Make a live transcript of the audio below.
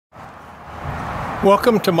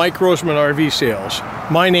Welcome to Mike Roseman RV Sales.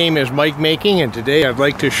 My name is Mike Making, and today I'd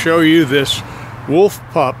like to show you this Wolf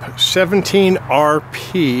Pup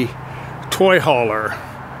 17RP toy hauler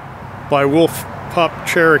by Wolf Pup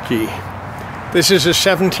Cherokee. This is a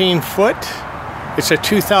 17-foot. It's a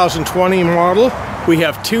 2020 model. We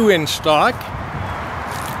have two in stock.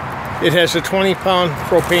 It has a 20-pound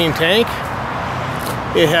propane tank.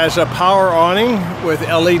 It has a power awning with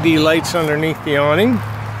LED lights underneath the awning.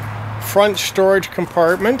 Front storage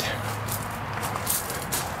compartment,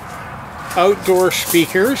 outdoor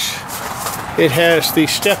speakers. It has the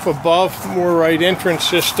step above MoorRide entrance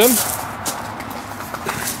system.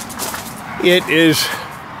 It is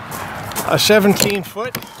a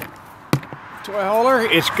 17-foot toy hauler.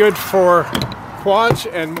 It's good for quads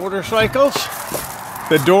and motorcycles.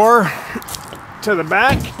 The door to the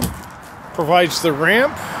back provides the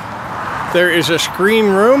ramp. There is a screen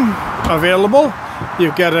room available.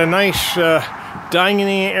 You've got a nice dining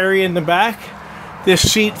area in the back.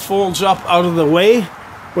 This seat folds up out of the way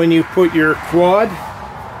when you put your quad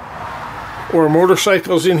or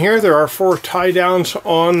motorcycles in here. There are 4 tie downs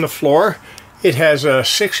on the floor. It has a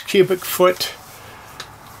 6 cubic foot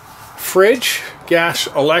fridge, gas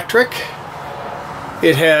electric.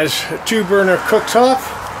 It has a 2-burner cooktop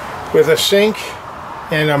with a sink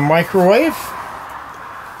and a microwave.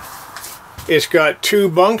 It's got 2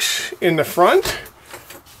 bunks in the front.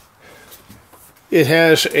 It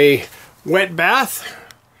has a wet bath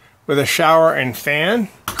with a shower and fan.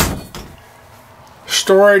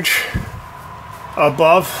 Storage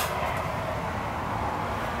above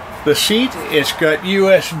the seat. It's got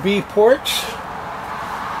USB ports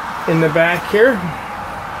in the back here.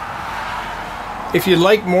 If you'd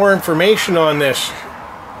like more information on this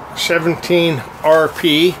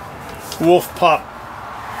 17RP Wolf Pup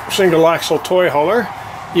single axle toy hauler,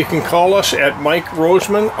 you can call us at Mike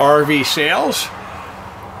Roseman RV Sales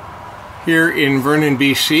here in Vernon,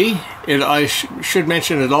 BC. I should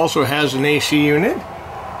mention it also has an AC unit.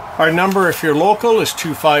 Our number, if you're local, is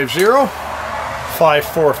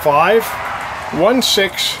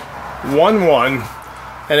 250-545-1611,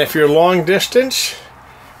 and if you're long distance,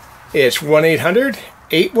 it's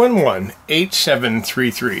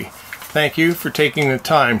 1-800-811-8733. Thank you for taking the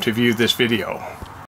time to view this video.